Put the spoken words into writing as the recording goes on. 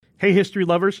Hey, history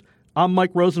lovers. I'm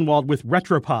Mike Rosenwald with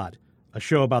Retropod, a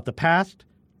show about the past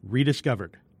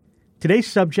rediscovered. Today's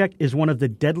subject is one of the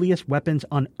deadliest weapons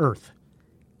on Earth,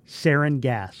 sarin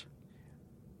gas.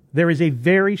 There is a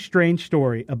very strange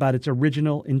story about its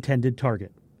original intended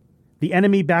target. The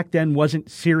enemy back then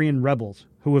wasn't Syrian rebels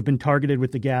who have been targeted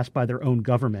with the gas by their own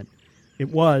government. It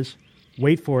was,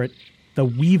 wait for it, the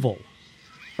weevil,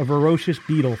 a voracious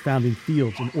beetle found in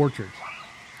fields and orchards.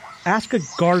 Ask a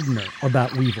gardener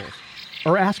about weevils,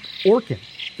 or ask Orkin,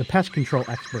 the pest control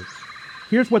experts.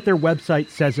 Here's what their website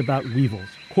says about weevils.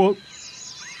 Quote,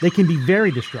 they can be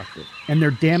very destructive, and their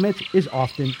damage is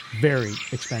often very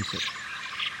expensive.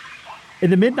 In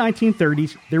the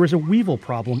mid-1930s, there was a weevil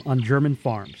problem on German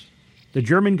farms. The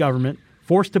German government,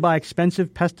 forced to buy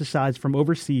expensive pesticides from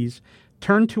overseas,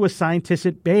 turned to a scientist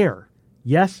at Bayer,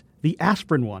 yes, the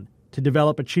aspirin one, to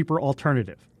develop a cheaper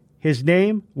alternative. His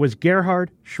name was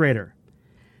Gerhard Schrader.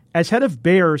 As head of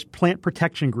Bayer's plant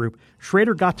protection group,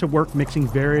 Schrader got to work mixing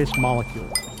various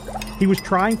molecules. He was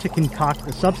trying to concoct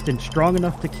a substance strong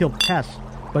enough to kill pests,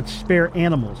 but spare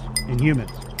animals and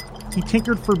humans. He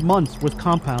tinkered for months with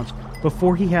compounds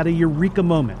before he had a eureka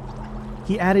moment.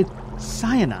 He added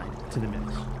cyanide to the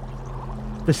mix.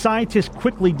 The scientist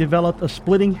quickly developed a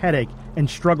splitting headache and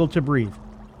struggled to breathe.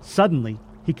 Suddenly,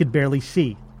 he could barely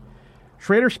see.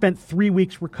 Schrader spent 3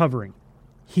 weeks recovering.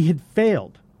 He had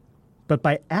failed, but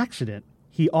by accident,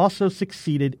 he also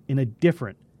succeeded in a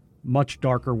different, much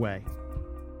darker way.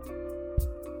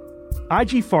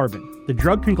 IG Farben, the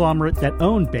drug conglomerate that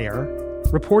owned Bayer,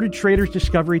 reported Schrader's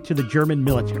discovery to the German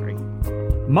military.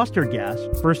 Mustard gas,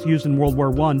 first used in World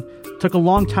War I, took a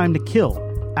long time to kill,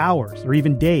 hours or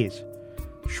even days.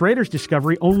 Schrader's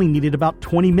discovery only needed about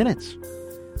 20 minutes.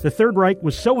 The Third Reich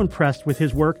was so impressed with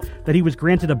his work that he was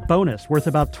granted a bonus worth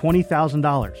about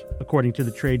 $20,000, according to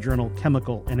the trade journal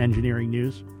Chemical and Engineering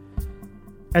News.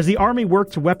 As the army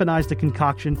worked to weaponize the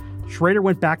concoction, Schrader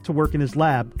went back to work in his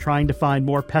lab trying to find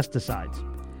more pesticides.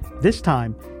 This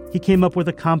time, he came up with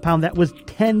a compound that was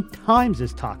 10 times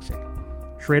as toxic.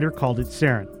 Schrader called it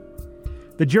sarin.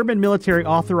 The German military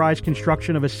authorized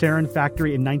construction of a sarin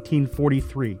factory in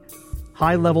 1943.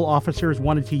 High-level officers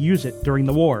wanted to use it during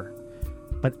the war,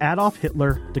 but Adolf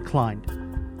Hitler declined.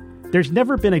 There's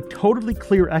never been a totally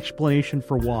clear explanation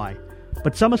for why,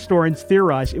 but some historians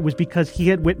theorize it was because he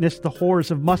had witnessed the horrors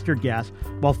of mustard gas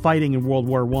while fighting in World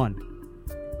War I.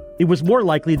 It was more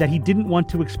likely that he didn't want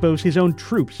to expose his own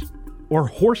troops or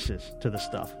horses to the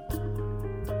stuff.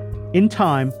 In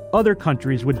time, other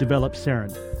countries would develop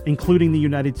sarin, including the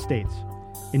United States.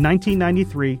 In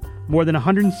 1993, more than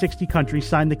 160 countries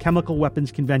signed the Chemical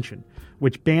Weapons Convention,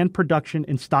 which banned production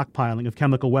and stockpiling of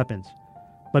chemical weapons.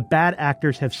 But bad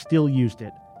actors have still used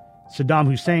it. Saddam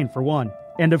Hussein, for one.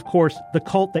 And of course, the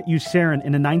cult that used sarin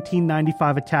in a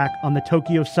 1995 attack on the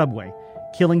Tokyo subway,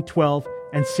 killing 12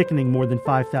 and sickening more than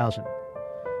 5,000.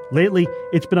 Lately,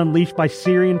 it's been unleashed by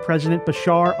Syrian President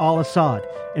Bashar al-Assad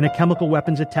in a chemical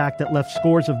weapons attack that left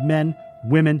scores of men,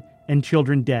 women, and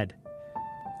children dead.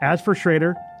 As for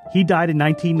Schrader, he died in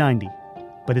 1990,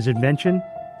 but his invention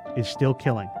is still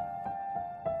killing.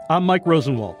 I'm Mike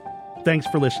Rosenwald. Thanks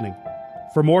for listening.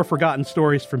 For more forgotten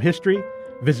stories from history,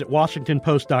 visit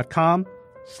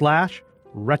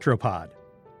WashingtonPost.com/Retropod.